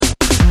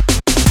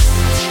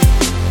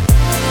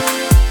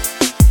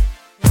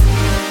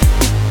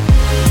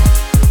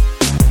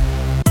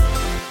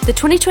The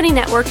 2020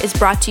 Network is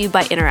brought to you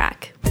by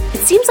Interac.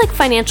 It seems like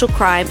financial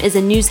crime is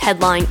a news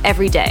headline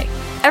every day.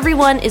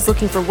 Everyone is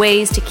looking for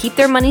ways to keep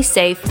their money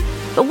safe,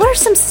 but what are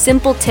some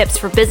simple tips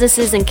for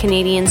businesses and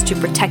Canadians to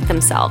protect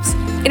themselves?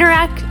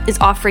 Interac is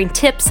offering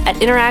tips at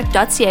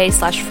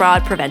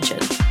interac.ca/fraud prevention.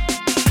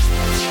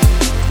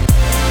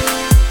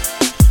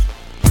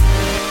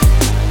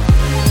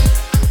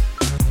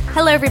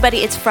 Hello, everybody.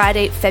 It's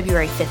Friday,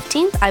 February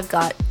 15th. I've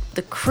got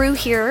the crew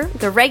here,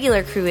 the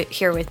regular crew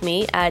here with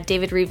me,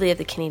 David Reevely of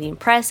the Canadian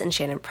Press and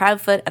Shannon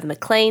Proudfoot of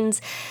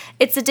Maclean's.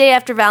 It's the day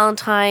after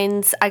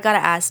Valentine's. I gotta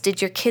ask,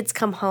 did your kids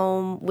come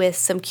home with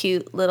some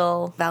cute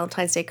little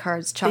Valentine's Day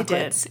cards,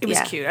 chocolates? They did. It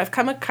was cute. I've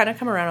kind of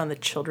come around on the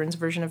children's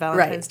version of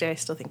Valentine's Day. I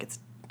still think it's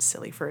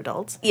silly for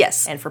adults.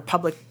 Yes. And for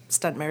public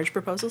stunt marriage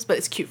proposals, but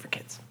it's cute for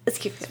kids. It's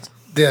cute for kids.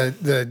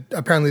 The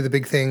apparently the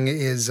big thing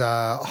is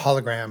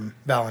hologram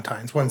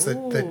Valentines, ones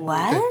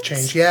that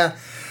change. Yeah.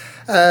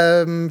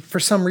 For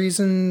some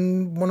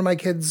reason, one of my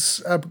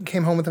kids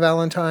came home with a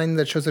Valentine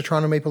that shows the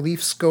Toronto Maple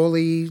Leafs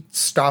goalie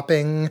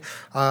stopping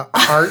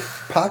Art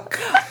puck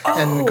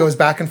and goes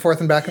back and forth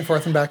and back and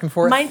forth and back and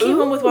forth. Mine came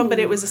home with one, but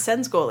it was a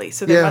Sens goalie.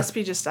 So there must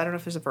be just, I don't know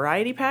if there's a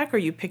variety pack or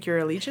you pick your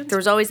allegiance. There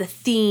was always a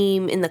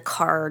theme in the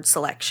card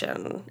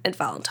selection at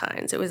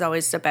Valentine's. It was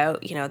always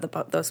about,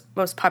 those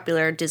most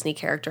popular Disney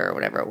character or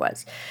whatever it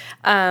was.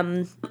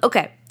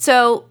 Okay,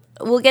 so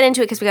we'll get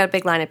into it because we got a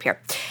big lineup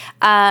here.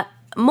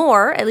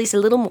 More, at least a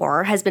little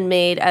more, has been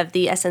made of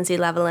the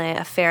SNC-Lavalin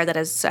affair that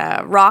has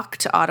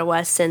rocked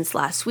Ottawa since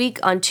last week.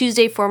 On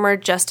Tuesday, former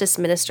Justice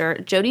Minister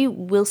Jody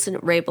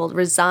Wilson-Raybould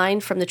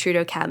resigned from the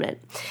Trudeau cabinet.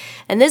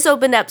 And this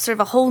opened up sort of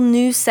a whole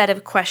new set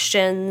of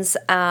questions,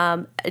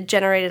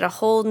 generated a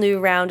whole new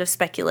round of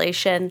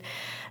speculation.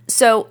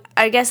 So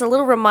I guess a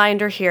little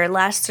reminder here.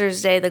 Last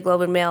Thursday, the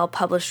Globe and Mail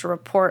published a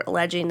report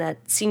alleging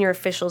that senior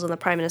officials in the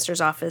Prime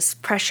Minister's office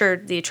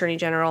pressured the Attorney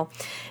General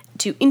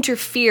to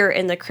interfere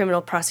in the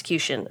criminal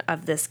prosecution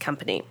of this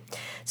company.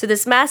 So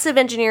this massive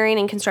engineering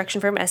and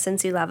construction firm,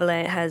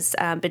 SNC-Lavalin, has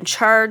been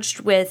charged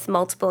with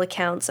multiple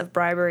accounts of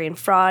bribery and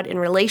fraud in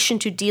relation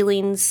to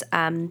dealings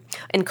and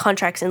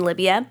contracts in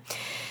Libya.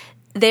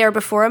 They are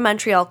before a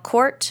Montreal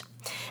court.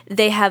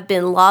 They have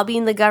been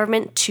lobbying the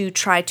government to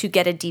try to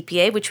get a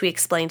DPA, which we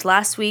explained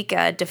last week,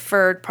 a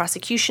deferred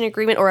prosecution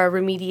agreement or a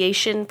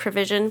remediation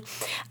provision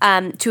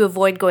to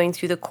avoid going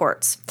through the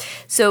courts.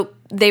 So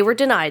they were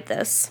denied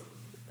this.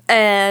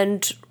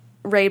 And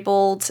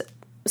Raybould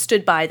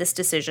stood by this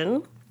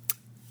decision.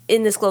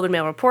 In this Globe and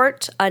Mail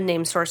report,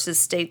 unnamed sources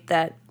state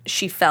that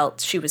she felt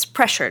she was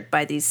pressured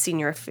by these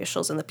senior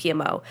officials in the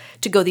PMO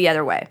to go the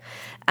other way,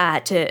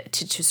 to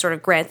sort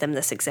of grant them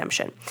this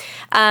exemption.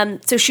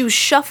 So she was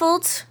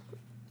shuffled.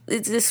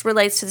 This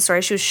relates to the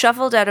story. She was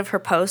shuffled out of her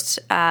post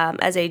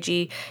as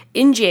AG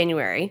in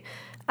January,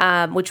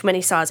 which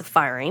many saw as a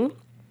firing.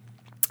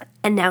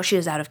 And now she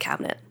is out of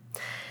cabinet.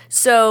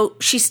 So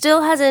she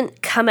still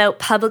hasn't come out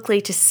publicly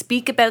to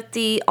speak about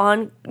the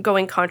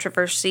ongoing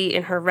controversy.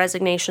 In her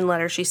resignation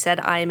letter, she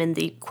said, I am in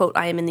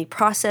the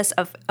process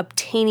of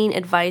obtaining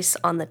advice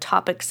on the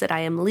topics that I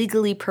am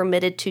legally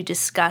permitted to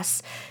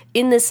discuss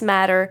in this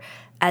matter.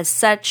 As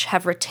such,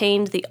 have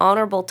retained the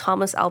Honourable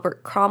Thomas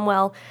Albert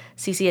Cromwell,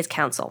 CC, as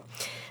counsel.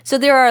 So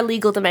there are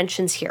legal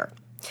dimensions here.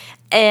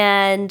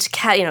 And,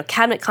 cabinet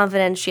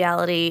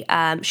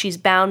confidentiality, she's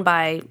bound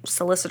by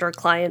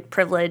solicitor-client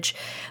privilege.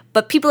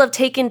 But people have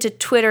taken to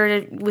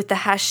Twitter with the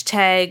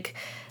hashtag,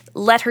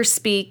 let her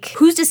speak.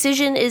 Whose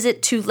decision is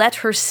it to let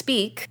her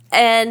speak?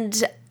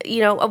 And,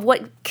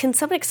 can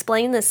someone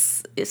explain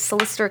this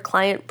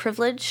solicitor-client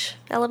privilege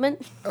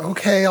element?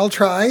 Okay, I'll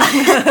try.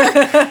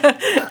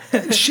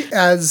 When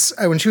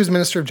she was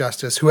Minister of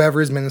Justice,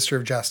 whoever is Minister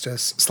of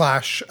Justice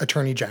 /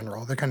 Attorney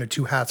General, they're kind of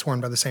two hats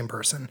worn by the same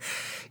person,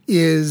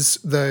 is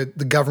the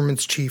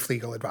government's chief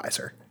legal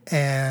advisor.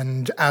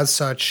 And as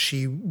such,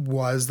 she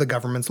was the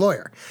government's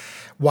lawyer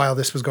while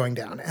this was going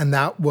down. And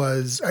that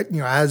was,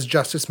 as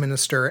Justice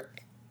Minister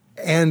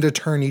and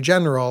Attorney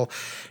General,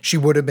 she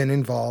would have been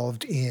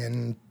involved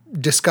in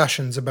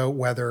discussions about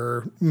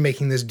whether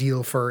making this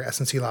deal for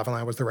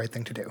SNC-Lavalin was the right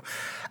thing to do.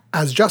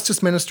 As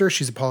Justice Minister,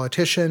 she's a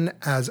politician.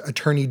 As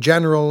Attorney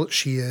General,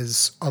 she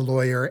is a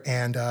lawyer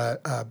and,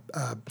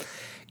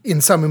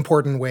 in some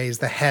important ways,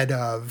 the head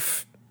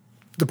of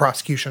the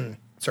prosecution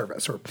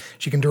service, or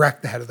she can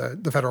direct the head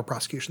of the federal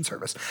prosecution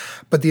service.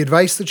 But the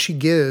advice that she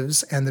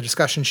gives and the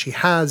discussion she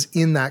has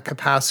in that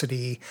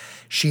capacity,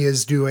 she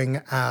is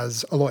doing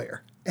as a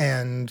lawyer.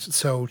 And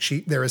so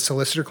there is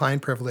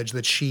solicitor-client privilege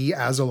that she,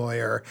 as a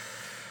lawyer,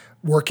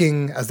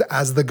 working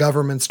as the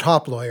government's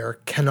top lawyer,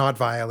 cannot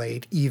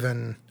violate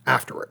even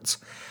afterwards,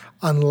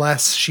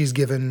 unless she's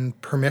given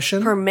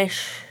permission. By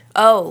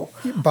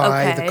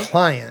the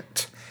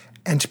client.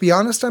 And to be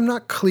honest, I'm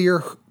not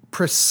clear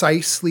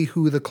precisely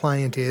who the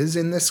client is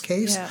in this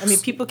case. Yeah,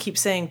 people keep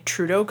saying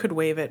Trudeau could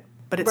waive it,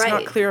 but it's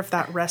not clear if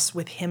that rests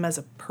with him as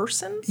a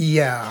person.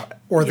 Yeah,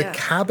 or the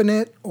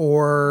cabinet,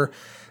 or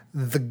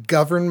the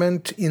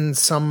government in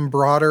some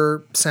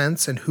broader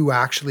sense, and who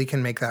actually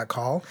can make that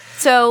call.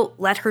 So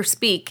let her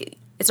speak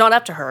It's not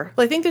up to her.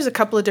 Well, I think there's a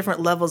couple of different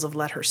levels of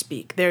let her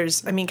speak.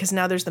 Because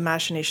now there's the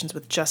machinations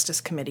with Justice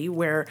Committee,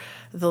 where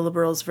the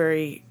Liberals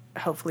very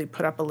helpfully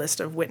put up a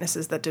list of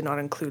witnesses that did not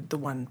include the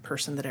one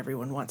person that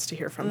everyone wants to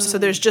hear from. So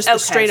there's just the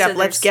straight up,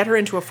 let's get her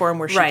into a forum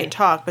where she can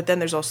talk, but then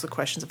there's also the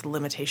questions of the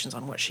limitations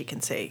on what she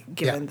can say,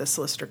 given the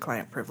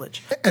solicitor-client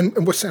privilege. And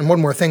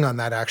one more thing on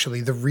that,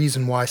 actually, the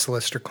reason why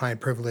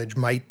solicitor-client privilege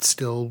you might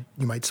still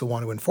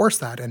want to enforce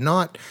that and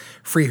not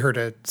free her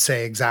to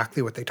say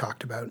exactly what they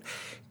talked about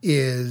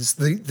is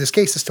this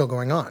case is still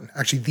going on.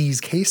 Actually, these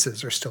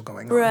cases are still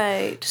going on.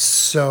 Right.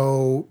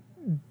 So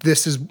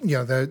this is,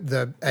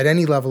 the at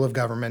any level of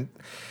government,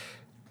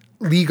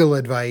 legal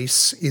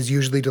advice is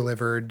usually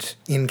delivered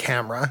in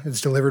camera.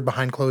 It's delivered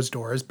behind closed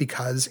doors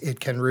because it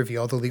can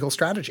reveal the legal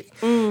strategy.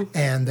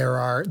 And there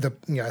are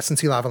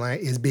SNC-Lavalin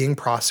is being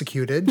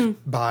prosecuted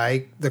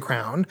by the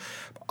Crown,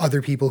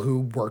 other people who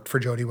worked for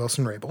Jody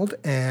Wilson-Raybould,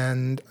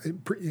 and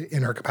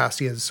in her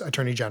capacity as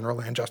Attorney General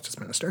and Justice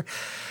Minister.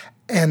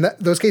 And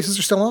those cases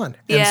are still on.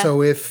 Yeah. And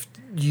so if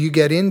you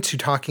get into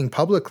talking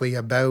publicly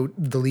about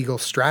the legal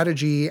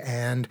strategy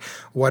and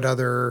what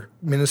other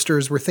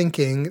ministers were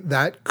thinking,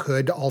 that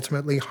could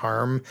ultimately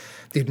harm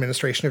the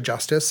administration of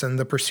justice and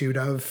the pursuit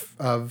of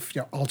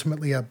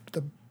ultimately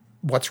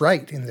what's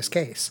right in this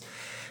case.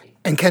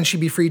 And can she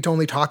be free to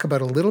only talk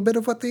about a little bit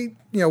of what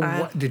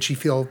did she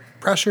feel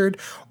pressured?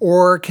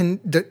 Or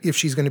if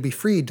she's going to be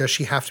free, does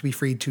she have to be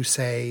free to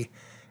say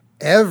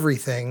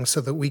everything so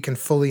that we can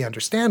fully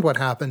understand what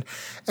happened?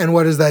 And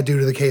what does that do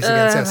to the case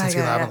against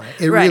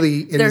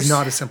SNC-Lavalin? It is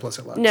not as simple as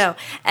it looks. No.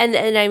 And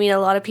I mean, a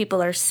lot of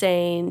people are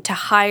saying to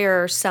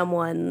hire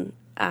someone,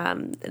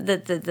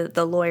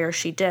 the lawyer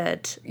she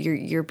did,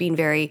 you're being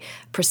very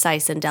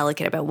precise and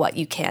delicate about what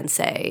you can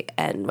say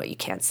and what you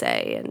can't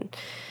say. And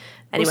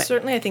anyway. Well,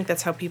 certainly I think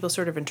that's how people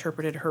sort of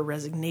interpreted her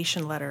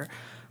resignation letter,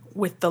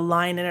 with the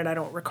line in it, I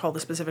don't recall the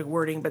specific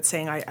wording, but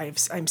saying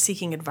I'm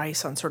seeking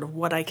advice on sort of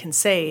what I can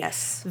say.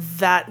 Yes.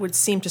 That would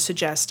seem to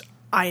suggest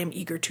I am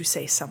eager to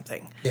say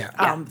something.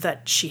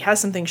 That she has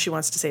something she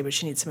wants to say, but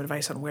she needs some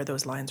advice on where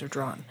those lines are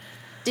drawn.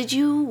 Did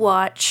you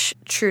watch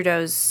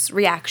Trudeau's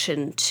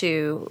reaction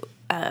to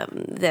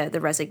the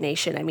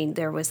resignation? I mean,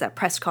 there was that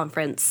press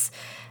conference.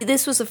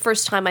 This was the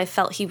first time I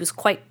felt he was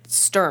quite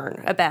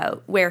stern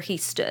about where he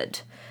stood.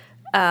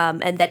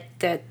 And that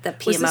the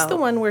PMO... Was this the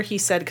one where he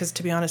said, because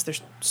to be honest,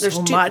 there's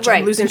so much,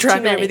 I'm losing track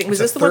of everything. Was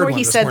this the one where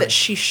he said that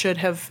she should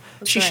have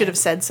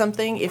said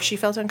something if she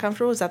felt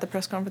uncomfortable? Is that the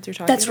press conference you're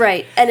talking about? That's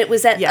right. And it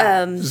was at...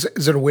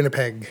 Is it a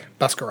Winnipeg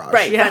bus garage?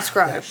 Right, bus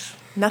garage.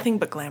 Nothing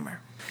but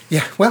glamour.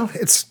 Yeah, well,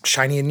 it's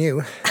shiny and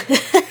new.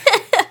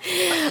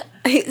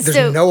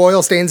 There's no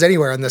oil stains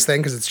anywhere on this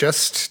thing because it's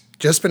just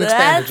been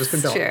expanded, just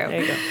been built. True.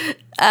 There you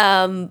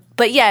go.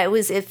 But yeah,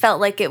 it felt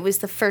like it was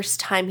the first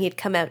time he had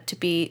come out to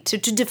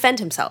defend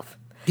himself.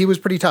 He was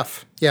pretty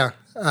tough, yeah.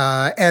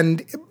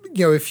 And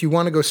if you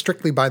want to go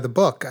strictly by the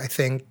book, I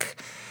think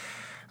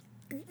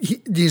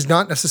he's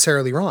not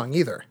necessarily wrong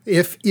either.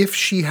 If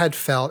she had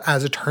felt,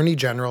 as Attorney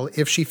General,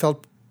 if she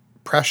felt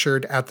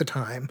pressured at the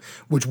time,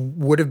 which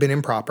would have been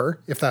improper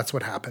if that's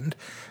what happened,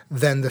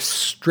 then the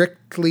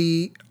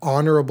strictly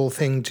honorable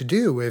thing to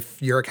do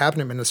if you're a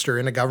cabinet minister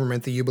in a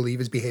government that you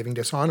believe is behaving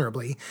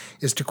dishonorably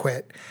is to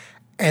quit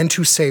and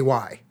to say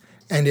why.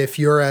 And if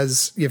you're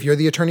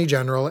the Attorney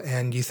General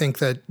and you think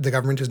that the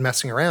government is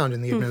messing around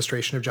in the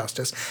administration of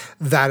justice,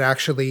 that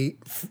actually,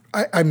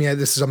 I mean,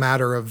 this is a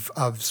matter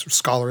of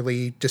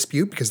scholarly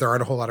dispute because there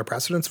aren't a whole lot of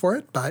precedents for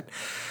it, but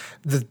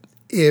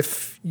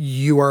if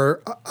you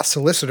are a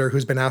solicitor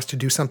who's been asked to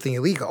do something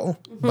illegal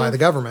by the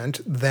government,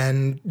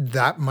 then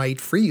that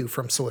might free you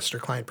from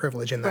solicitor-client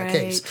privilege in that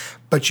case.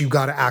 But you've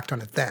got to act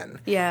on it then.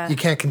 Yeah. You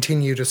can't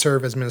continue to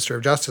serve as Minister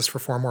of Justice for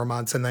 4 more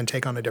months and then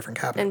take on a different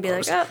cabinet and be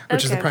post, like,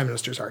 which is the Prime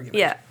Minister's argument.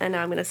 Yeah, and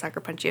now I'm going to sucker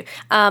punch you.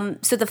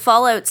 So the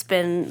fallout's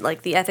been,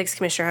 like, the Ethics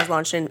Commissioner has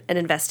launched an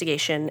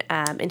investigation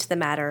into the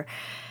matter.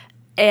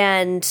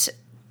 And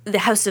the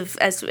House of,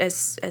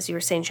 as you were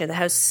saying, Shannon, the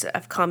House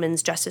of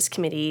Commons Justice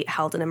Committee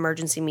held an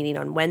emergency meeting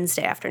on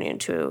Wednesday afternoon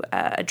to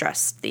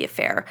address the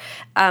affair.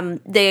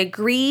 They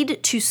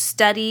agreed to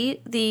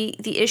study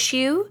the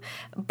issue,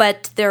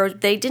 but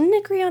they didn't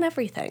agree on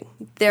everything.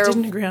 They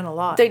didn't agree on a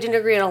lot. They didn't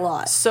agree on a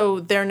lot. So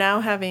they're now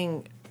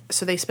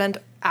so they spent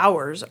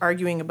hours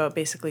arguing about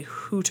basically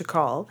who to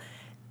call,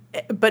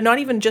 but not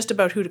even just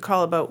about who to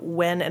call, about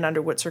when and under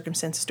what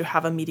circumstances to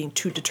have a meeting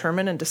to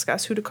determine and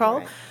discuss who to call.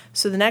 Right.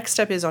 So the next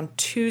step is on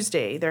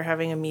Tuesday, they're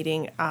having a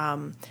meeting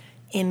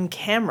in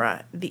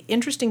camera. The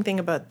interesting thing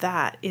about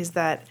that is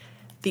that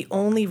the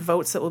only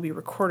votes that will be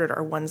recorded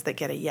are ones that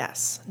get a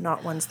yes,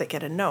 not ones that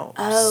get a no.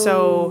 Oh,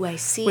 so I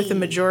see. With the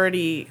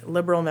majority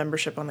Liberal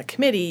membership on the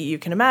committee, you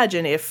can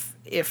imagine if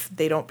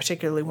they don't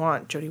particularly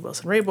want Jody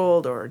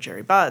Wilson-Raybould or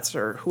Jerry Butts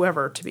or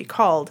whoever to be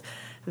called,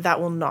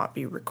 that will not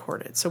be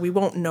recorded. So we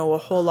won't know a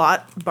whole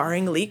lot,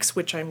 barring leaks,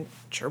 which I'm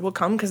sure will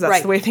come because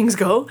that's the way things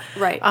go.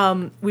 Right.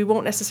 We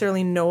won't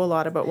necessarily know a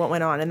lot about what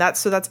went on. And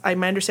that's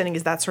my understanding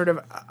is that's sort of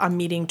a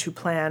meeting to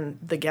plan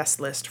the guest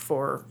list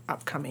for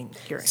upcoming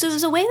hearings. So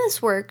the way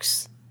this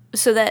works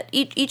so that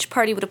each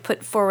party would have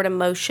put forward a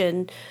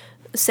motion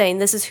saying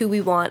this is who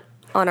we want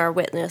on our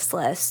witness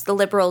list. The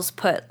Liberals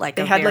put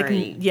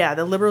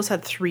the Liberals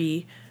had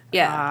 3.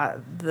 Yeah.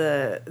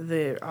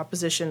 The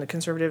opposition, the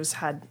Conservatives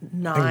had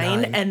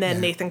 9, and then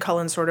Nathan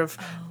Cullen sort of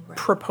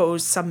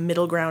proposed some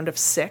middle ground of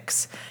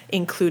 6,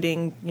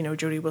 including,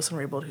 Jody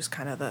Wilson-Raybould, who's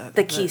kind of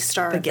the key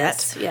star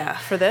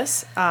for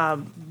this.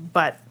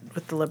 But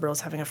with the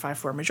Liberals having a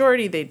 5-4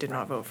 majority, they did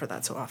not vote for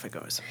that, so off it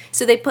goes.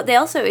 So they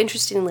also,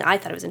 interestingly, I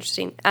thought it was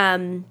interesting,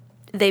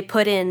 they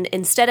put in,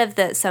 instead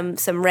of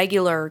some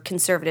regular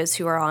Conservatives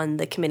who are on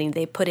the committee,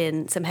 they put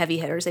in some heavy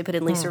hitters. They put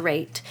in Lisa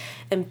Raitt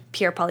and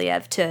Pierre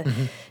Poilievre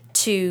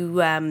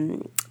to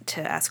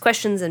ask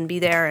questions and be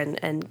there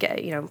and get,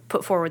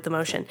 put forward the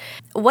motion.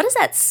 What does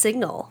that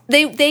signal?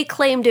 They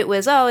claimed it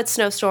was, it's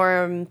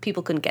snowstorm,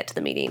 people couldn't get to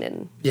the meeting.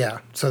 And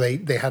so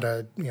they had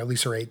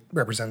Lisa Raitt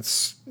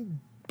represents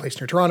place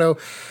near Toronto.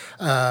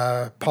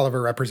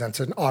 Poilievre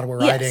represents an Ottawa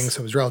riding, so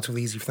it was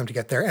relatively easy for them to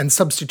get there. And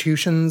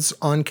substitutions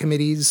on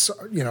committees,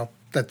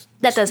 that's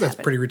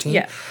pretty routine.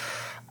 Yeah.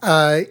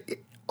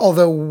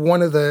 Although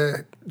one of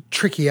the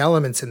tricky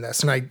elements in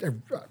this, and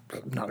I'm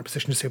not in a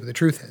position to say what the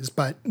truth is,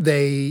 but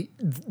the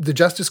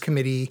Justice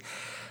Committee,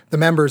 the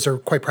members are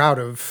quite proud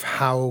of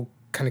how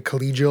kind of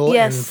collegial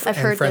and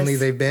friendly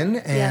they've been.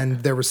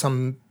 And there was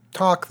some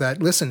talk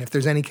that, listen, if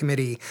there's any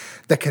committee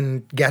that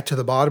can get to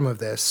the bottom of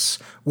this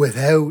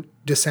without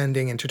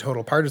descending into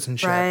total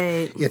partisanship,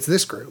 it's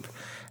this group.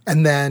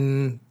 And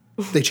then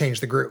they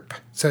changed the group.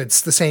 So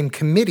it's the same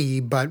committee,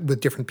 but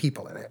with different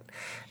people in it.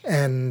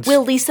 And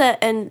will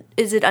Lisa, and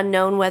is it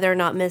unknown whether or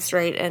not Ms.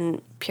 Wright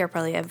and Pierre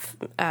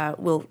Poilievre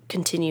will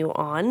continue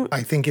on?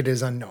 I think it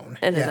is unknown.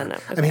 It is unknown.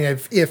 Okay. I mean,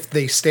 if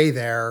they stay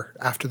there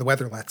after the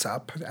weather lets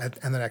up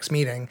and the next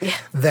meeting,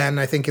 then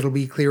I think it'll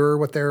be clearer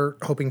what they're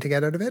hoping to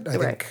get out of it. I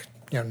think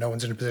no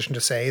one's in a position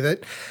to say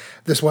that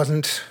this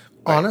wasn't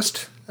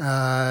honest.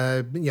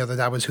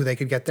 That was who they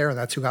could get there, and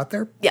that's who got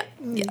there. Yeah.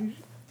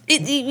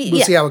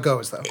 We'll see how it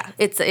goes, though. Yeah.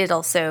 It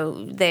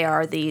also, they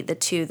are the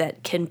two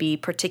that can be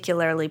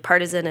particularly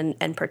partisan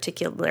and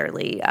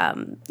particularly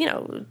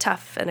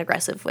tough and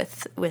aggressive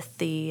with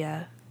the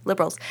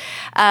Liberals.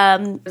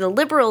 The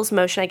Liberals'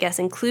 motion, I guess,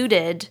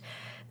 included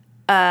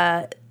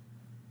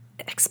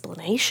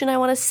explanation, I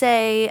want to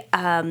say,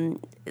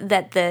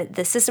 that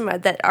the system,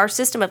 that our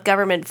system of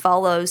government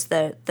follows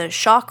the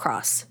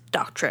Shawcross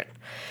doctrine.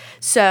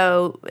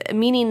 So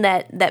meaning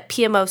that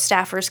PMO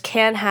staffers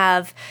can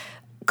have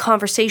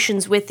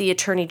conversations with the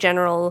Attorney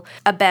General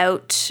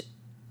about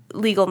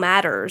legal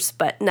matters,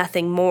 but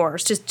nothing more.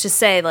 Just to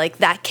say,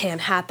 that can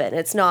happen.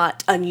 It's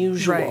not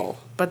unusual. Right.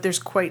 But there's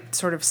quite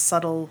sort of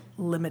subtle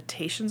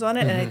limitations on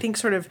it. And I think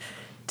sort of,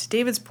 to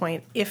David's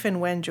point, if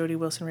and when Jody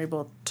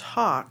Wilson-Raybould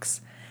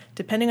talks,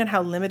 depending on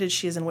how limited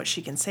she is in what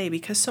she can say,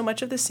 because so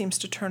much of this seems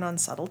to turn on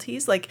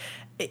subtleties. I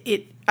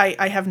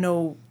have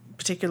no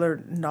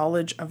particular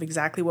knowledge of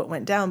exactly what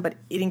went down, but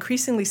it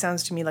increasingly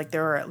sounds to me like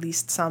there are at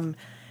least some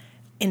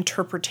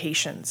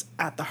interpretations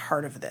at the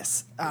heart of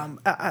this,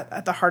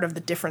 at the heart of the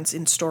difference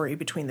in story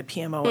between the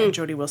PMO and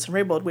Jody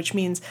Wilson-Raybould, which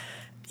means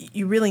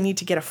you really need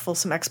to get a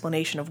fulsome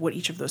explanation of what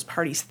each of those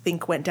parties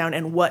think went down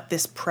and what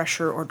this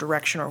pressure or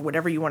direction or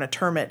whatever you want to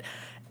term it,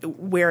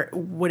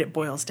 what it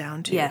boils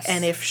down to. Yes.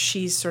 And if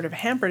she's sort of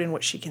hampered in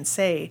what she can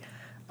say,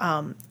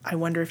 I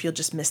wonder if you'll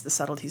just miss the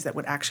subtleties that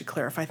would actually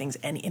clarify things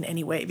in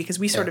any way. Because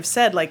we sort of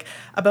said,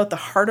 about the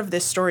heart of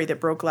this story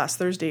that broke last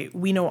Thursday,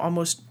 we know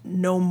almost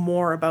no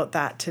more about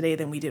that today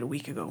than we did a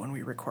week ago when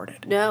we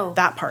recorded. No.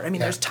 That part. I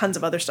mean, there's tons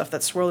of other stuff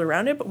that's swirled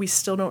around it, but we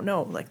still don't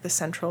know, the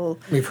central...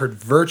 We've heard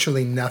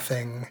virtually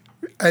nothing,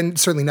 and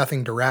certainly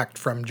nothing direct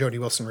from Jody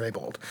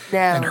Wilson-Raybould. No.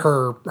 And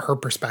her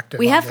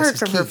perspective. We have heard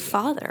from her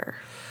father.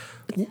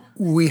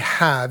 We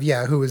have,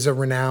 who is a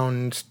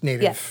renowned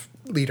Native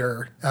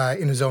leader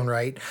in his own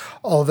right.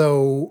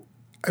 Although,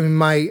 I mean,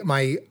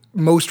 my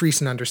most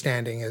recent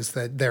understanding is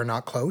that they're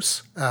not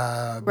close.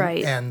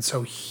 Right. And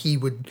so he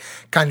would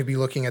kind of be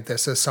looking at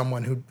this as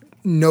someone who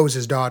knows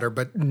his daughter,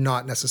 but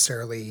not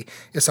necessarily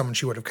is someone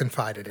she would have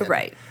confided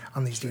in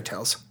on these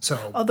details.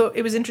 So, although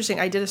it was interesting,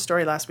 I did a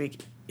story last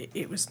week.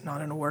 It was not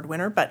an award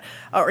winner,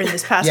 or in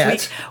this past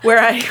week, where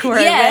I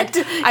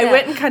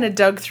went and kind of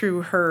dug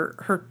through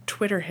her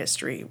Twitter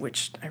history,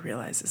 which I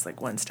realize is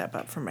one step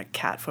up from my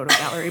cat photo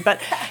gallery. But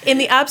in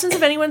the absence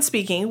of anyone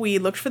speaking, we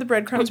looked for the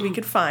breadcrumbs we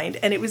could find,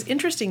 and it was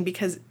interesting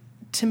because,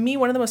 to me,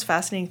 one of the most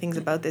fascinating things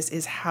about this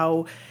is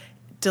how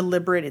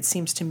deliberate it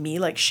seems to me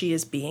she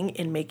is being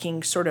in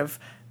making sort of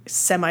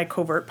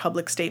semi-covert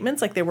public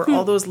statements. There were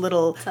all those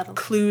little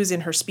clues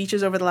in her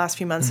speeches over the last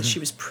few months that she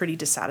was pretty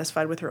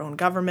dissatisfied with her own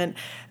government.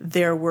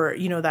 There were,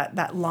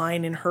 that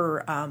line in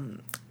her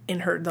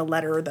the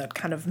letter, that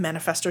kind of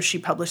manifesto she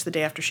published the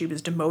day after she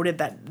was demoted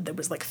that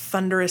was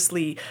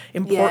thunderously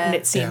important,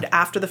 it seemed,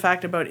 after the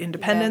fact about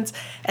independence.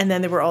 And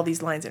then there were all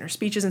these lines in her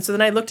speeches. And so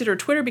then I looked at her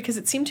Twitter because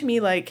it seemed to me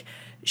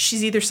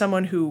she's either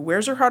someone who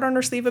wears her heart on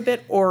her sleeve a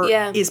bit or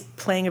Yeah. is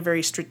playing a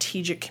very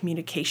strategic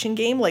communication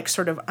game, like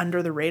sort of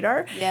under the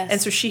radar. Yes.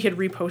 And so she had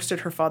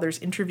reposted her father's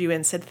interview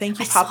and said, "Thank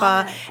you, I saw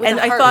Papa." that, with And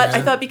the I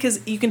heart. thought because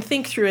you can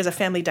think through as a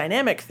family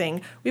dynamic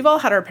thing, we've all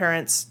had our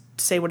parents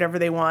say whatever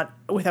they want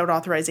without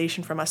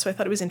authorization from us. So I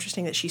thought it was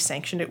interesting that she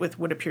sanctioned it with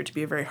what appeared to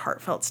be a very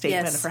heartfelt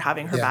statement Yes. for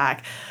having her Yeah.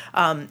 back.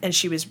 And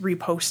she was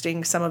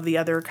reposting some of the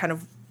other kind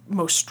of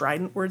most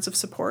strident words of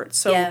support.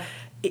 So Yeah.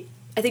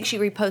 I think she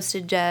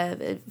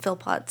reposted Phil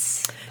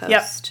Potts' yeah,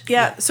 post.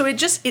 yeah. So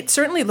it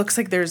certainly looks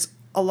like there's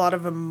a lot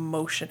of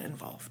emotion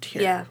involved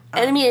here. Yeah.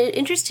 And I mean,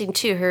 interesting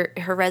too,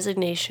 her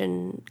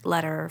resignation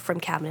letter from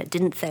cabinet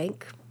didn't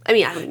thank. I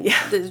mean,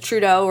 the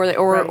Trudeau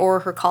or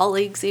her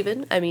colleagues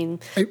even. I mean,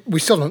 We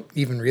still don't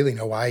even really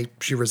know why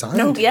she resigned.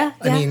 No. Yeah,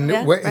 I mean,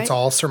 yeah, it's right.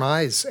 all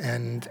surmise,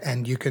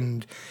 and you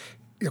can,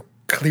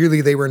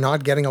 clearly they were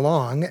not getting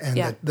along, and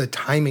Yeah. the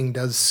timing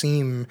does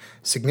seem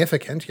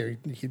significant.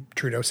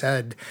 Trudeau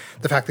said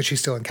the fact that she's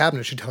still in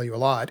cabinet should tell you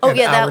a lot. Oh, and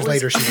yeah, that hours was-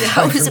 later she that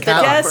resigned was from a bit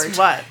cabinet. awkward. Guess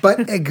what?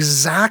 But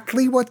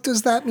exactly what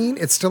does that mean?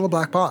 It's still a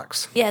black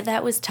box. yeah,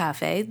 that was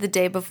tough, eh? The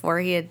day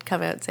before he had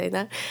come out saying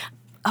that.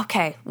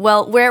 Okay,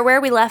 well, where are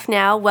we left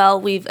now?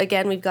 Well, we've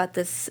got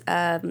this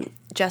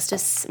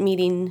justice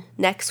meeting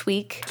next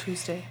week.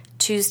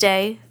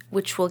 Tuesday,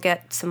 which will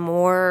get some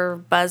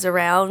more buzz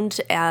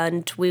around,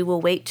 and we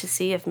will wait to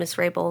see if Ms.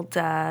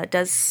 Raybould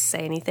does say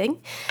anything.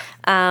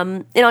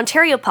 In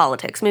Ontario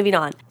politics, moving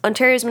on,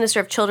 Ontario's Minister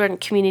of Children,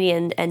 Community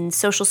and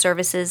Social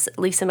Services,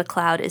 Lisa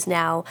MacLeod, is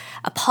now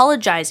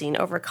apologizing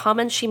over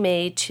comments she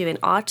made to an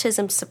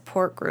autism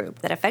support group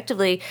that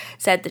effectively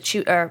said that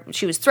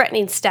she was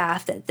threatening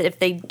staff that if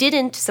they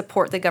didn't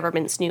support the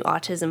government's new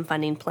autism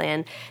funding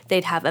plan,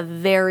 they'd have a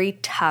very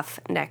tough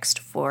next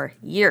 4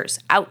 years.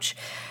 Ouch.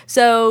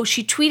 So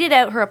she tweeted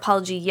out her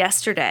apology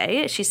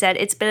yesterday. She said,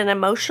 "It's been an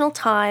emotional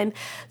time.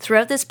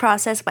 Throughout this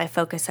process, my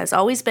focus has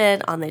always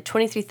been on the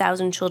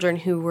 23,000 children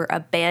who were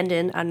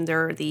abandoned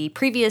under the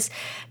previous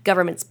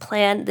government's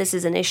plan. This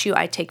is an issue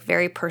I take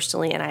very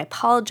personally, and I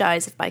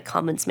apologize if my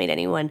comments made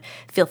anyone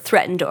feel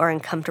threatened or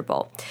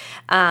uncomfortable."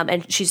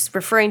 And she's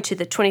referring to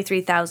the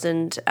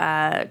 23,000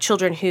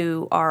 children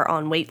who are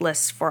on wait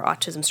lists for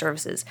autism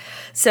services.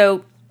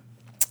 So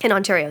in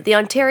Ontario, the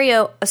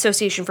Ontario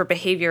Association for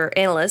Behaviour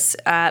Analysts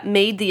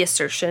made the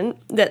assertion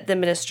that the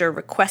minister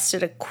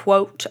requested a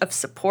quote of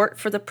support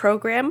for the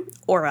program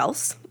or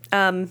else.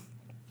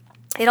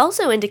 It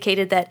also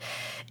indicated that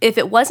if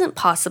it wasn't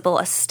possible,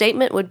 a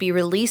statement would be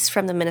released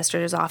from the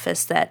minister's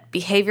office that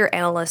behavior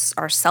analysts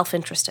are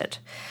self-interested.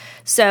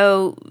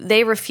 So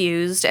they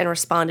refused and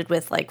responded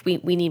with,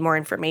 we need more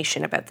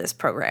information about this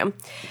program.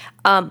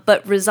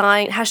 But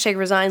resign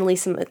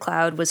Lisa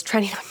MacLeod was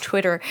trending on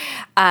Twitter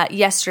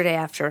yesterday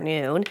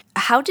afternoon.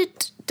 How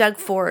did Doug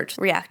Ford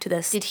react to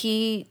this? Did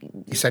he...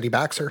 He said he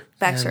backs her.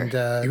 Backs and,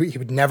 her. He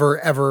would never,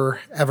 ever,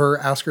 ever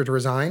ask her to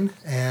resign.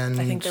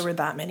 And I think there were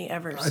that many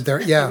evers. It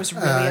was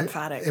really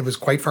emphatic. It was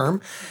quite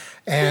firm.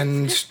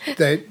 And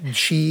that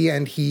she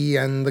and he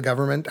and the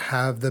government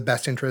have the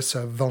best interests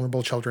of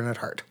vulnerable children at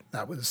heart.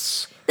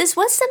 This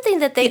was something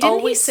that they Didn't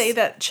always... he say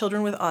that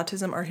children with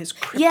autism are his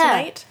kryptonite?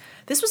 Yeah.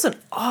 This was an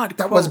odd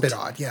That quote. was a bit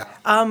odd, yeah.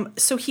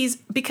 So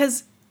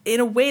because in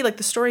a way, like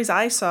the stories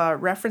I saw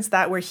referenced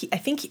that, where I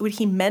think what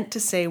he meant to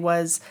say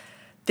was,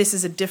 this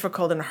is a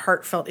difficult and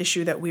heartfelt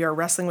issue that we are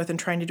wrestling with and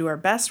trying to do our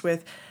best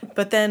with.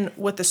 But then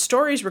what the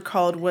stories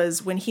recalled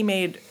was when he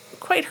made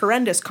quite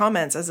horrendous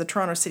comments as a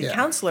Toronto City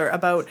Councillor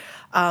about,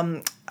 I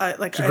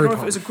don't know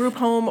if it was a group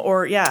home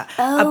or,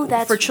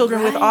 that's for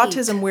children with right.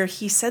 autism, where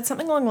he said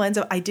something along the lines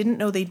of, I didn't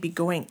know they'd be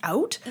going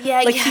out.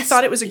 Yeah, He yes,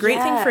 thought it was a great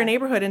thing yeah. for a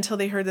neighborhood until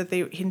he heard that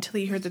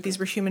these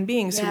were human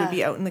beings who would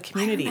be out in the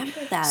community. I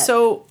remember that.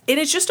 So it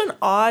is just an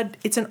odd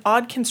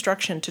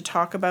construction to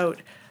talk about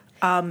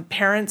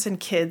parents and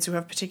kids who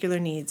have particular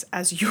needs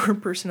as your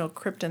personal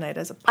kryptonite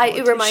as a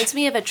politician. It reminds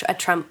me of a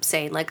Trump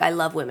saying, I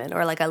love women,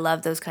 or I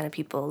love those kind of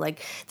people.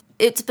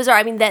 It's bizarre.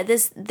 I mean,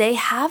 they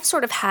have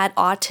sort of had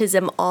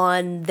autism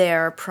on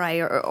their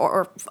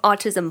or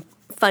autism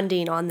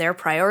funding on their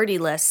priority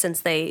list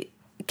since they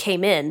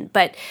came in.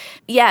 But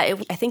yeah,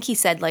 I think he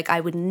said,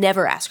 I would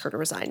never ask her to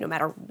resign no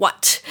matter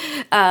what.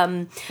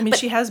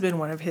 she has been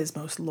one of his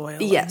most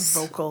loyal and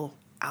vocal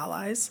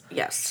allies.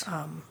 Yes.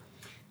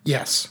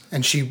 Yes,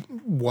 and she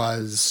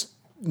was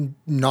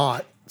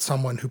not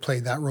someone who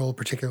played that role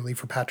particularly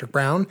for Patrick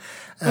Brown,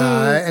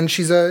 and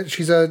she's a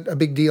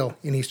big deal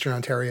in Eastern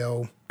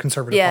Ontario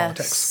conservative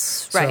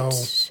politics. Right.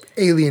 So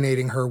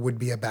alienating her would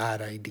be a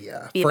bad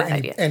idea for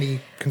any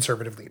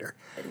conservative leader.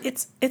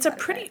 It's a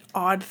pretty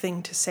odd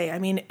thing to say. I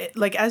mean,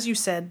 as you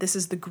said, this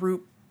is the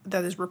group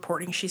that is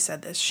reporting she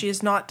said this. She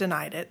has not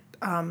denied it.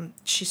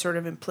 She sort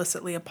of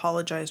implicitly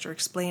apologized or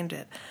explained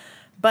it,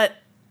 but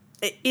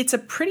it's a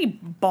pretty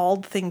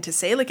bald thing to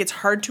say. It's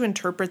hard to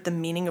interpret the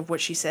meaning of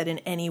what she said in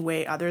any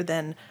way other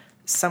than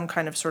some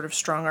kind of sort of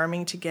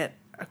strong-arming to get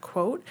a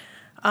quote.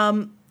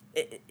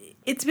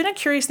 It's been a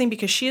curious thing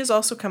because she has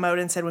also come out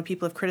and said when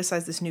people have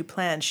criticized this new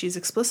plan, she's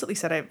explicitly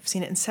said, I've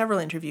seen it in several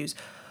interviews,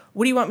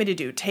 what do you want me to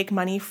do? Take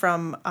money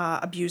from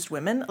abused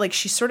women? Like,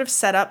 she sort of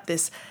set up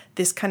this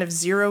kind of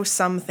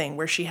zero-sum thing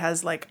where she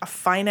has like a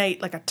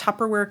finite, like a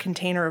Tupperware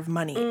container of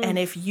money. And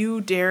if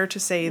you dare to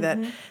say that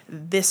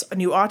this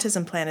new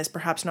autism plan is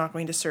perhaps not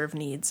going to serve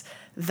needs,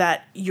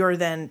 that you're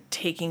then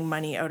taking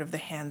money out of the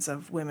hands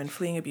of women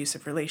fleeing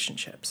abusive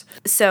relationships.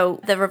 So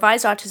the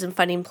revised autism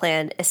funding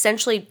plan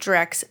essentially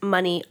directs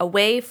money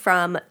away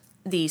from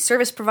the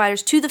service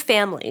providers to the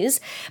families,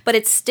 but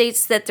it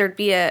states that there'd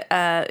be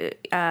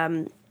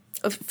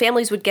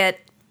families would get,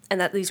 and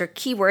that these are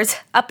keywords,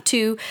 up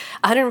to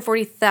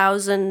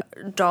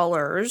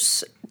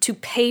 $140,000 to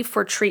pay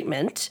for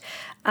treatment,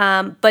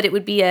 but it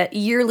would be a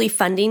yearly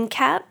funding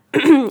cap,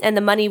 and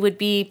the money would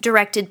be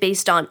directed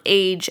based on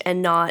age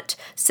and not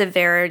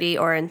severity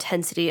or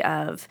intensity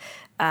of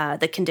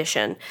the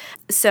condition.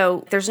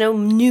 So there's no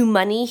new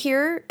money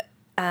here.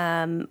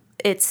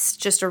 It's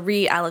just a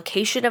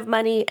reallocation of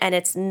money, and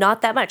it's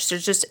not that much.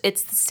 It's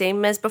the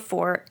same as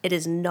before. It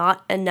is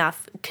not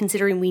enough,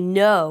 considering we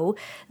know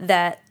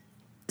that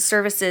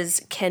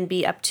services can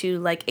be up to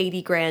like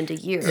 $80,000 a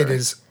year. It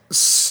is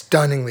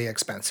stunningly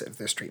expensive,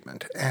 this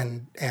treatment,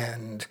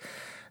 and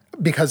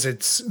because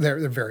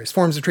there are various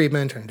forms of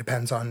treatment, and it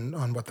depends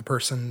on what the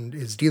person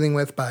is dealing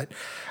with, but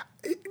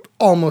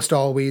almost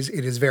always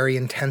it is very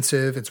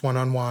intensive. It's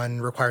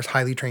one-on-one, requires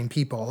highly trained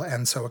people,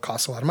 and so it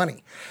costs a lot of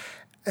money.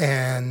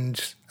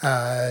 And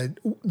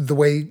the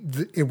way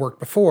it worked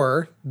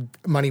before,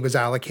 money was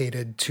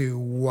allocated to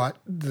what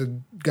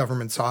the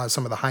government saw as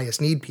some of the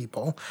highest need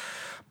people,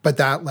 but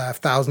that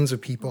left thousands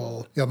of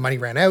people, money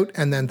ran out,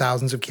 and then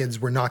thousands of kids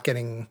were not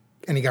getting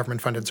any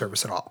government-funded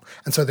service at all.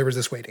 And so there was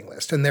this waiting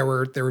list, and there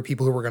were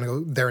people who were going to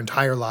go their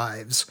entire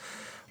lives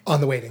on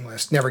the waiting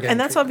list, never getting And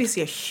that's treatment.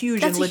 obviously a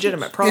huge and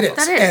legitimate problem. It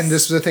is. And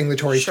this was a thing the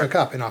Tories Sure. took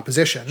up in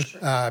opposition.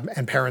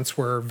 And parents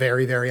were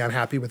very, very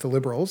unhappy with the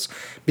Liberals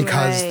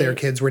because their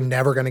kids were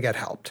never going to get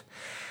helped.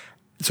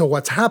 So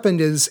what's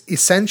happened is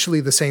essentially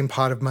the same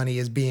pot of money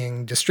is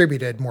being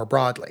distributed more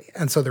broadly.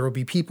 And so there will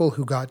be people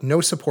who got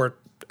no support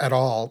at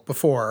all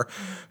before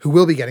who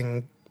will be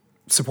getting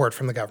support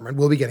from the government,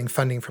 will be getting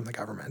funding from the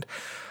government.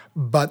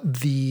 But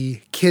the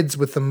kids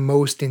with the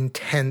most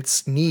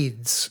intense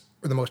needs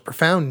or the most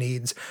profound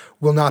needs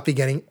will not be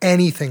getting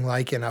anything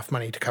like enough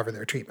money to cover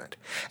their treatment.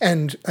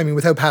 And I mean,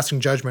 without passing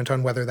judgment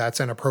on whether that's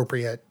an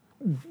appropriate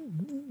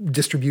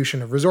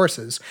distribution of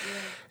resources,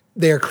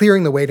 they are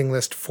clearing the waiting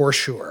list for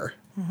sure.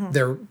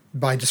 They're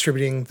by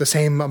distributing the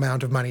same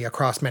amount of money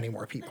across many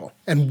more people.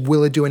 And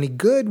will it do any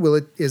good?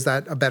 Is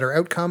that a better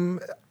outcome?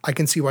 I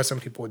can see why some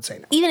people would say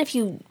no. Even if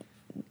you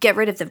get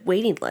rid of the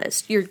waiting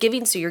list, you're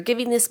giving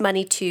this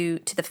money to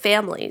the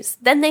families.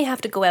 Then they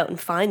have to go out and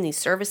find these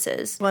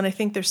services. Well, and I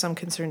think there's some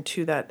concern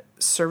too that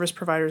service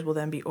providers will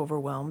then be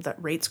overwhelmed, that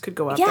rates could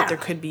go up, Yeah. that there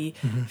could be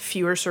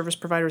fewer service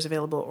providers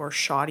available or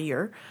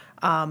shoddier,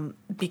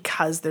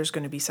 because there's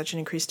going to be such an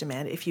increased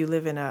demand. If you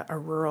live in a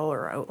rural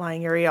or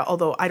outlying area,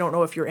 although I don't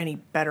know if you're any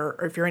better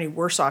or if you're any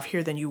worse off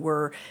here than you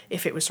were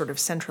if it was sort of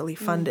centrally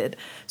funded.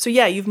 So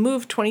yeah, you've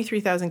moved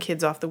 23,000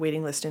 kids off the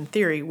waiting list in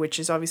theory, which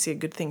is obviously a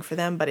good thing for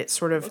them, but it's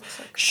sort of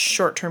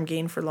short-term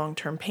gain for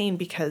long-term pain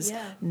because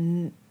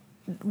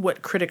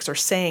what critics are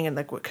saying and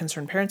like what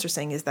concerned parents are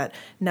saying is that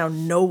now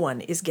no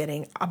one is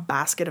getting a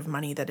basket of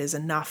money that is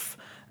enough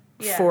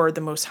for the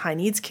most high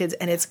needs kids,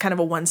 and it's kind of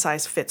a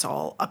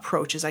one-size-fits-all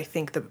approach is I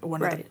think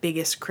one of the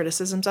biggest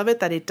criticisms of it,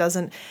 that it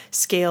doesn't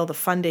scale the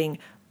funding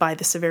by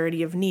the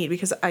severity of need.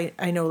 Because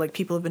I know like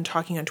people have been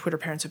talking on Twitter,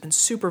 parents have been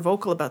super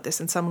vocal about this,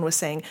 and someone was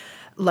saying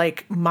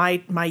like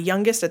my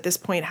youngest at this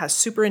point has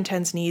super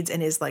intense needs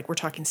and is like, we're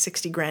talking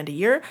 $60,000 a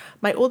year.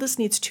 My oldest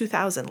needs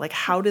 $2,000. Like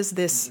how does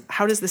this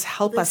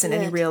help us in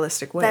any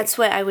realistic way? That's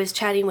what I was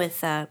chatting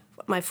with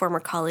my former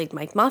colleague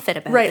Mike Moffat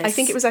about. Right, this. I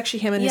think it was actually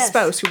him and his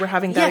spouse who were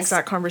having that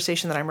exact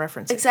conversation that I'm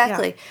referencing.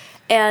 Exactly.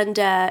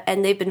 Yeah.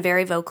 And they've been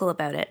very vocal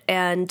about it.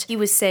 And he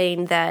was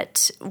saying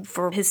that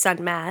for his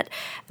son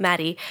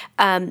Matty,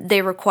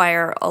 they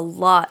require a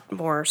lot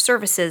more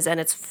services and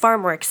it's far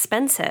more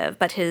expensive.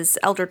 But his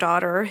elder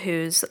daughter,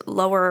 who's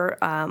lower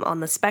on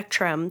the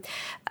spectrum,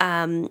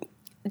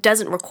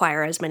 doesn't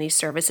require as many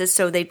services,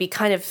 so they'd be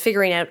kind of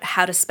figuring out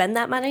how to spend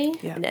that money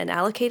and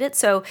allocate it.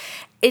 So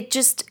it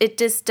just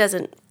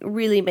doesn't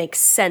really make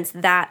sense,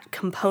 that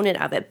component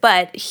of it.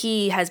 But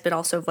he has been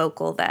also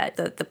vocal that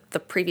the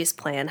previous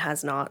plan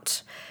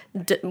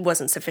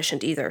wasn't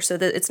sufficient either. So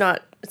that it's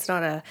not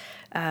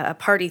a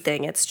party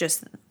thing. It's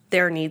just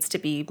there needs to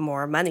be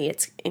more money.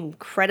 It's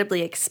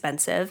incredibly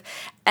expensive,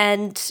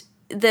 and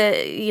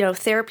the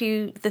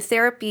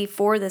therapy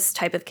for this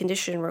type of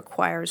condition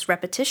requires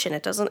repetition.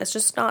 It's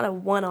just not a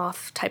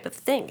one-off type of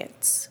thing.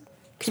 It's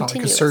continuous.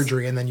 Not like a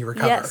surgery and then you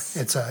recover. Yes.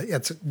 It's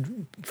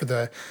for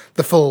the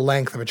full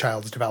length of a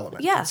child's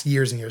development. Yeah. It's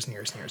years and years and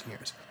years and years and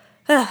years.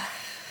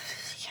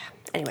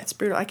 Anyway, It's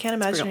brutal. I can't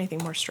imagine anything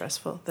more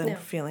stressful than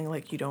feeling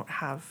like you don't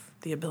have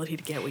the ability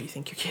to get what you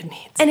think your kid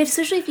needs. and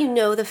especially if you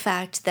know the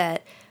fact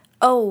that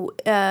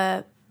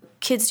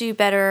kids with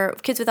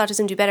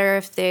autism do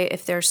better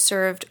if they're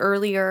served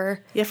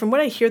earlier. Yeah, from what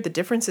I hear, the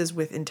differences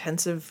with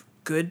intensive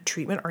good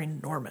treatment are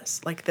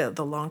enormous. Like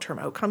the long-term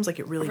outcomes, like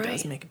it really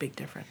does make a big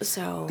difference.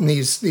 So And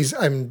these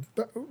I'm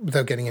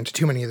without getting into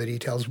too many of the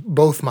details,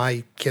 both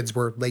my kids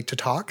were late to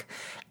talk,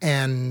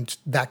 and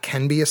that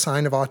can be a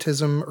sign of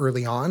autism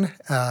early on.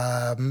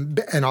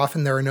 And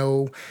often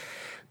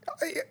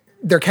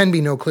there can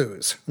be no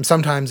clues. And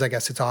sometimes I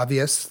guess it's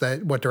obvious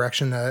that what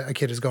direction a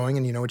kid is going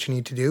and you know what you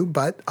need to do,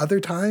 but other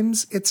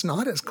times it's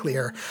not as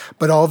clear.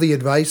 But all the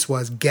advice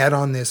was get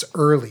on this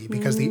early,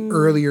 because the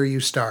earlier you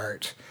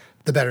start,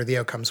 the better the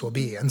outcomes will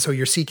be. And so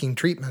you're seeking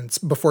treatments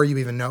before you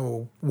even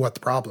know what the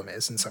problem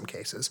is in some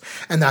cases.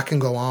 And that can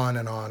go on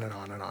and on and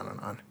on and on and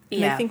on.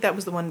 And I think that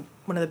was one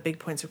of the big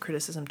points of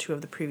criticism too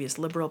of the previous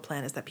Liberal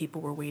plan, is that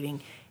people were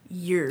waiting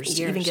years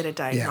to even get a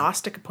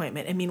diagnostic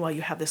appointment. And meanwhile,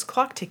 you have this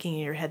clock ticking in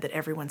your head that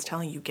everyone's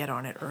telling you get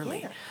on it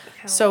early.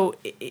 Yeah. So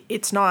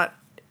it's not,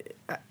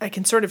 I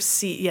can sort of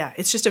see,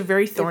 it's just a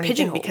very thorny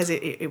thing, because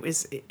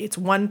it's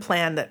one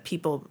plan that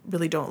people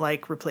really don't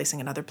like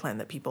replacing another plan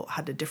that people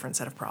had a different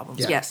set of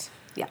problems with. Yes.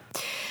 Yeah.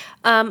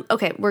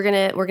 Okay, we're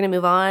gonna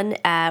move on.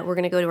 We're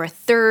gonna go to our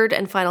third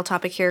and final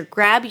topic here.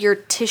 Grab your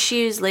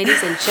tissues,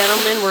 ladies and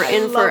gentlemen. We're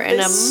in for an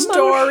emotional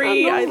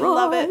story. I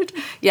love it.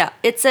 Yeah,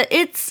 it's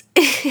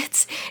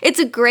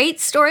a great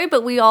story,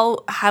 but we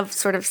all have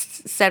sort of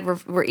said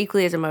we're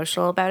equally as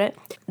emotional about it.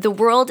 The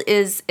world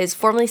is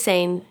formally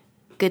saying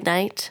good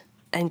night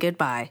and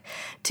goodbye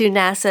to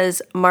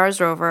NASA's Mars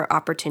rover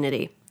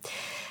Opportunity.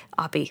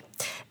 OPI.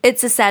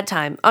 It's a sad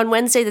time. On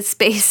Wednesday, the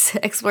Space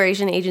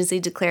Exploration Agency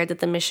declared that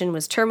the mission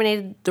was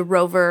terminated, the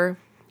rover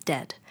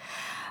dead.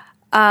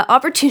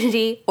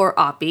 Opportunity, or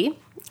OPI,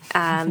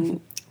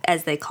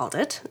 as they called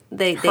it.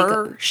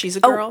 She's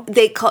a girl.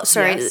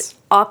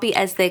 OPI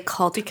as they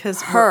called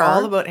because her. We're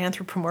all about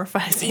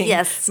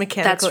anthropomorphizing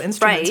mechanical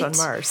instruments on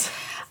Mars.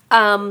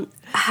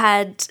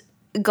 Had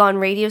gone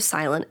radio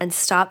silent and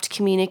stopped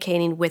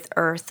communicating with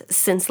Earth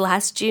since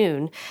last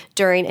June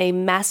during a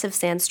massive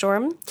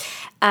sandstorm.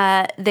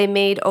 They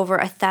made over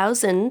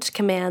 1,000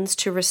 commands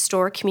to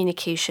restore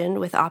communication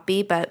with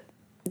OPI, but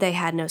they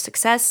had no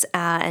success,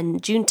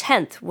 and June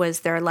 10th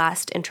was their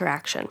last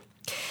interaction.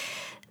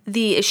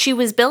 She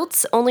was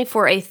built only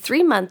for a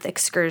 3-month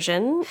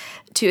excursion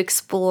to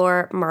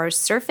explore Mars'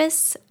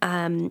 surface,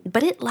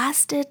 but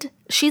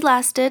she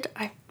lasted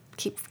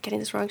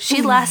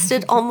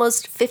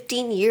almost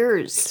 15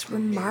 years. It's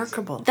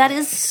remarkable. That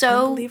is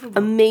so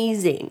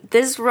amazing.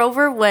 This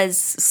rover was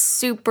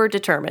super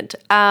determined.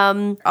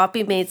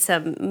 OPI made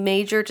some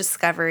major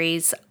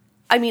discoveries.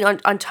 I mean,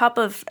 on top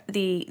of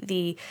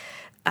the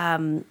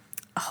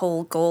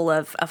whole goal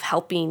of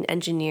helping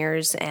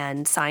engineers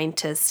and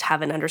scientists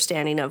have an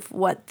understanding of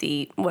what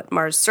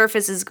Mars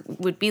surfaces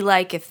would be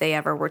like if they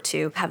ever were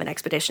to have an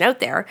expedition out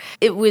there.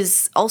 It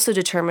was also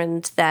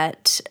determined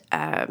that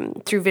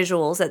through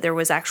visuals that there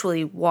was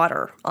actually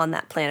water on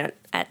that planet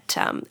at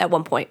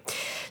one point.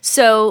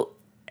 So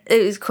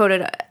it was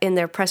quoted in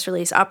their press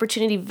release,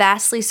 Opportunity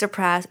vastly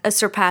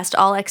surpassed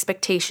all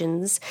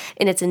expectations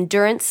in its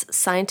endurance,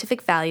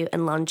 scientific value,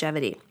 and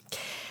longevity.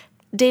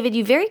 David,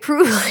 you very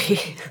cruelly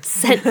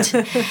sent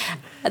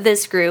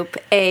this group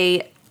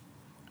a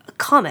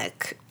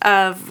comic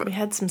of... We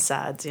had some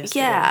sads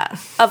yesterday. Yeah,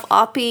 of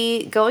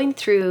OPI going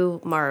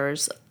through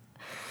Mars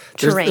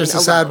terrain. There's a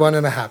sad one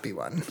and a happy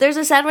one. There's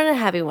a sad one and a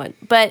happy one.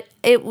 But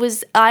I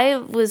was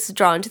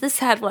drawn to the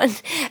sad one.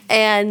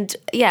 And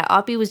yeah,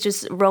 OPI was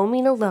just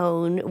roaming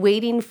alone,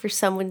 waiting for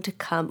someone to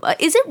come.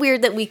 Is it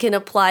weird that we can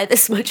apply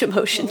this much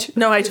emotion to...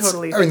 No, I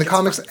totally... I mean, the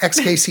comics,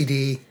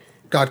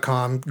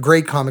 XKCD.com,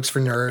 great comics for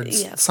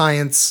nerds,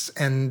 science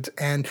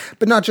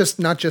but not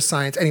just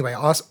science. Anyway,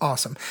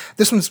 awesome.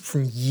 This one's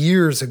from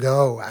years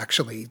ago,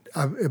 actually,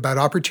 about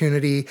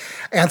Opportunity,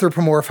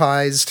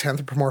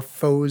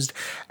 anthropomorphized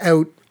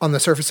out on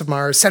the surface of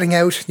Mars, setting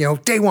out,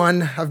 day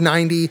 1 of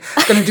 90,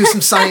 going to do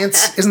some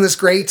science. Isn't this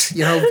great?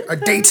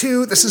 Day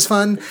 2, this is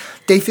fun.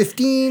 Day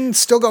 15,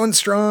 still going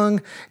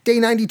strong. Day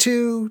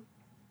 92,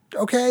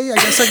 okay, I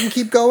guess I can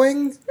keep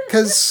going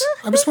because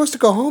I was supposed to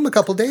go home a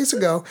couple days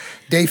ago.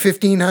 Day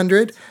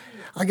 1500,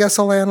 I guess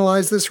I'll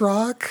analyze this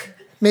rock.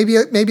 Maybe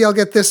I'll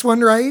get this one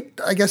right.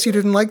 I guess you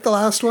didn't like the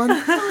last one.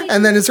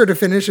 And then it sort of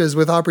finishes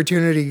with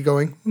Opportunity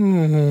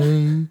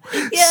going,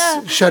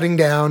 shutting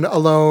down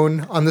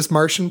alone on this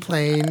Martian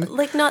plane.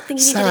 Like not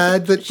thinking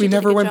sad that we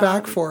never went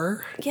back for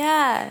her.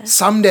 Yeah.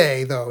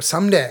 Someday,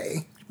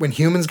 when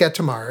humans get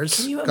to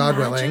Mars, God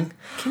willing.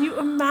 Can you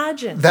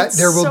imagine? That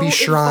there will be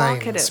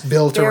shrines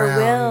built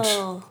around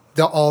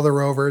all the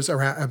rovers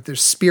around.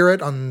 There's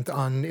Spirit in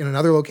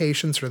another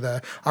location, sort of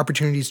the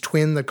Opportunity's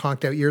twin that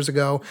conked out years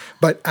ago,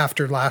 but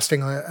after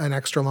lasting an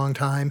extra long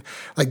time,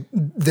 like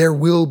there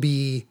will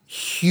be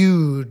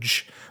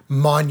huge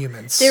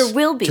monuments. There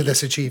will be to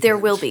this achievement. There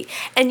will be,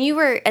 and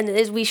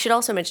as we should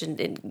also mention,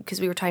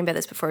 because we were talking about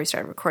this before we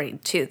started recording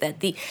too,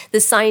 that the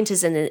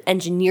scientists and the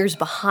engineers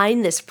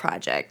behind this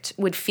project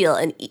would feel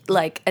an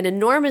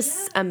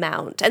enormous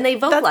amount, and they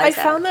vocalized that.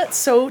 I found that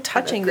so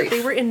touching that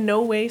they were in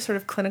no way sort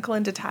of clinical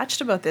and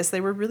detached about this. They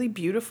were really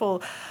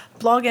beautiful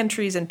blog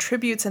entries and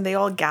tributes, and they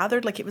all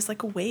gathered like it was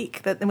like a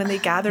wake. That when they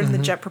gathered in the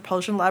Jet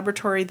Propulsion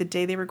Laboratory the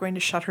day they were going to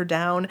shut her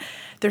down,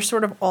 they're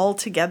sort of all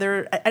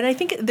together. And I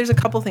think there's a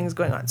couple things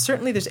going on.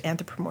 Certainly there's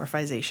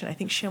anthropomorphization. I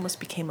think she almost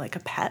became like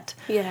a pet.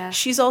 Yeah.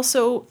 She's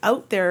also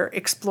out there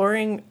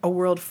exploring a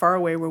world far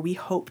away where we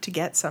hope to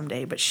get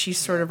someday, but she's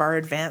sort of our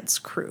advance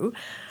crew.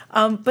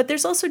 But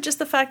there's also just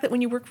the fact that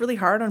when you work really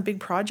hard on a big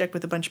project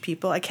with a bunch of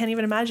people, I can't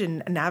even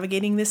imagine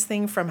navigating this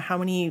thing from how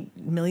many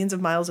millions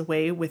of miles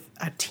away with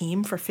a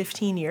team for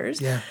 15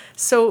 years. Yeah.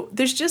 So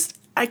there's just,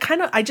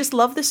 I just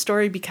love this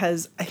story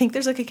because I think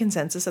there's like a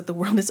consensus that the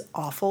world is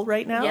awful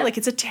right now. Yeah. Like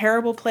it's a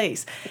terrible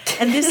place.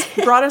 And this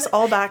brought us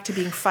all back to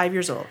being 5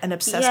 years old and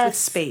obsessed with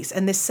space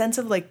and this sense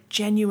of like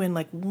genuine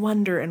like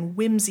wonder and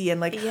whimsy and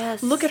like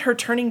look at her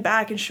turning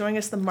back and showing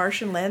us the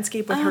Martian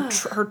landscape with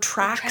her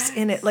tracks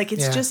in it. Like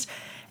it's just...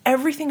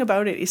 Everything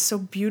about it is so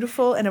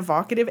beautiful and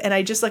evocative, and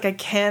I just like I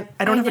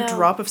don't have a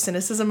drop of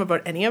cynicism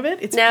about any of it.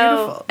 It's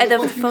beautiful. And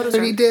the photos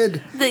Humanity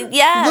did.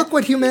 Look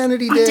what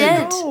humanity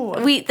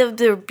did.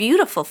 They're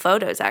beautiful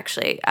photos,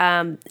 actually.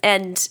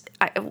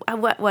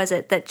 What was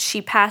it that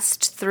she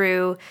passed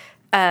through,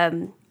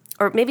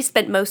 or maybe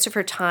spent most of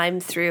her time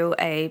through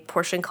a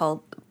portion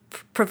called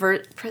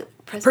Perseverance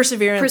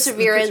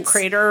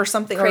crater or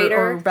something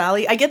or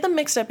valley. I get them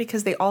mixed up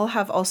because they all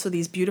have also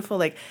these beautiful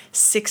like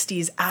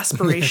 60s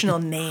aspirational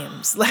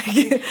names. Like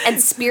and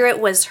Spirit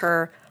was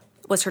her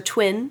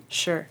twin,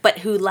 sure, but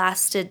who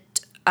lasted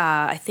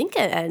I think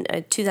in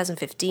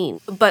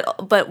 2015,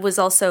 but was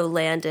also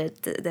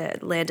landed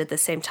the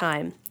same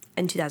time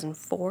in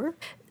 2004.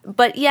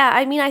 But yeah,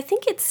 I mean, I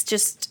think it's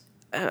just.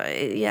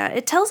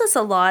 It tells us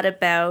a lot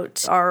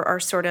about our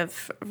sort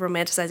of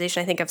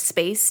romanticization, I think, of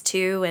space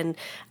too, and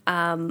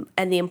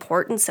the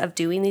importance of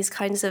doing these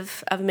kinds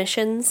of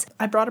missions.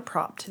 I brought a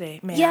prop today.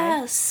 May I?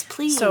 Yes,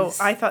 please. So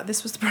I thought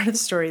this was the part of the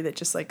story that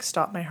just like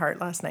stopped my heart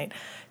last night.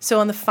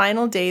 So on the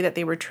final day that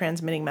they were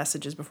transmitting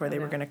messages before they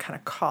were going to kind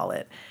of call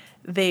it,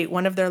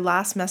 one of their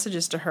last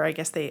messages to her, I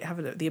guess they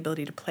have the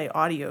ability to play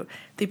audio.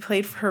 They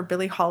played for her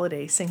Billie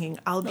Holiday singing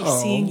 "I'll Be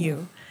Seeing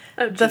You."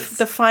 Oh, the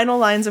final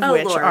lines of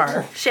which Lord.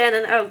 are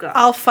Shannon, oh God.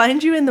 I'll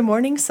find you in the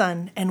morning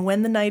sun, and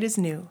when the night is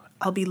new,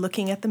 I'll be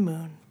looking at the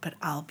moon, but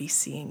I'll be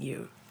seeing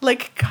you.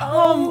 Like,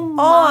 come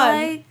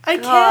on. I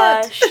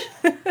can't.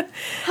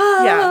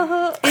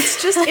 Yeah.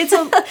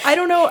 I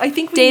don't know. I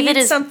think we David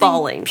need is something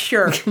bawling.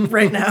 pure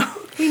right now.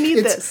 We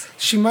need this.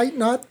 She might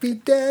not be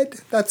dead.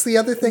 That's the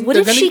other thing. What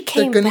if she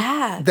came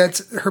back?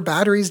 That's her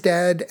battery's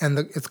dead, and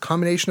it's a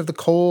combination of the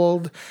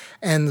cold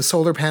and the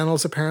solar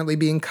panels apparently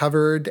being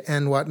covered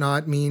and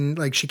whatnot mean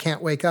like she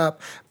can't wake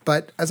up.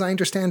 But as I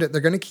understand it,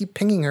 they're going to keep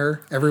pinging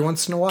her every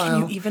once in a while.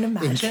 Can you even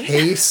imagine? In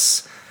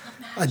case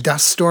a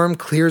dust storm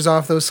clears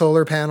off those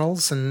solar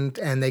panels and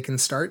they can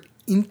start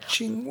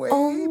inching away.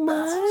 Oh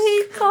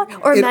my God.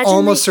 Or it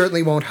almost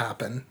certainly won't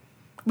happen.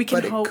 We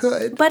can hope. It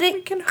could. But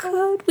it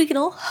could. We can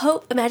all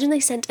hope. Imagine they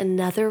sent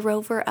another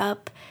rover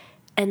up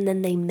and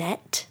then they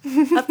met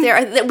up there.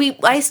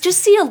 I just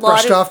see a lot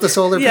brushed off the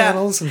solar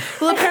panels.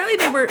 Well, apparently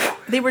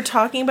they were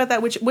talking about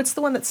that. What's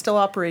the one that's still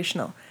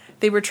operational?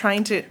 They were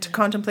trying to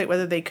contemplate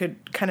whether they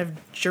could kind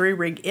of jury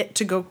rig it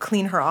to go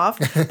clean her off,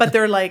 but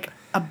they're like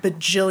a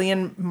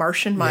bajillion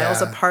Martian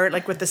miles apart,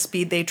 like with the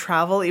speed they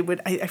travel. It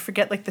would, I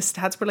forget, like the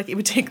stats were like it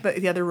would take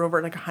the other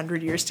rover like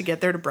 100 years to get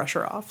there to brush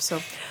her off.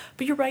 So,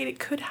 but you're right, it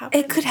could happen.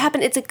 It could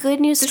happen. It's a good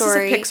news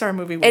story. This is a Pixar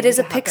movie. It is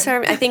a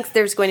Pixar. I think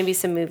there's going to be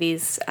some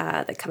movies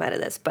that come out of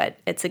this, but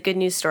it's a good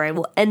news story.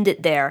 We'll end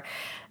it there.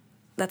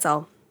 That's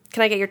all.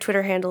 Can I get your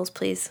Twitter handles,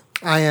 please?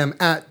 I am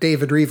at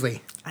David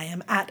Reevely. I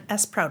am at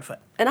S. Proudfoot.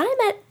 And I'm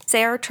at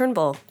Sarah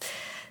Turnbull.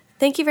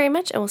 Thank you very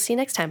much, and we'll see you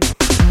next time.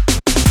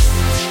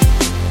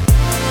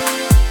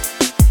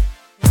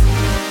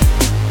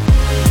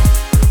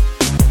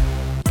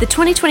 The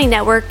 2020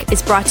 Network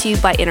is brought to you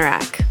by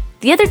Interac.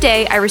 The other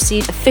day, I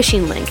received a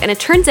phishing link, and it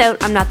turns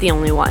out I'm not the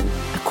only one.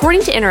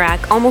 According to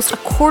Interac, almost a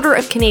quarter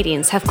of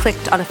Canadians have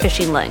clicked on a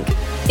phishing link.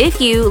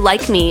 If you,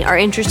 like me, are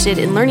interested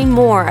in learning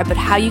more about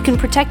how you can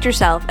protect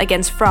yourself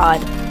against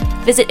fraud,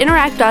 visit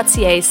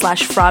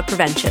interac.ca/fraud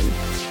prevention.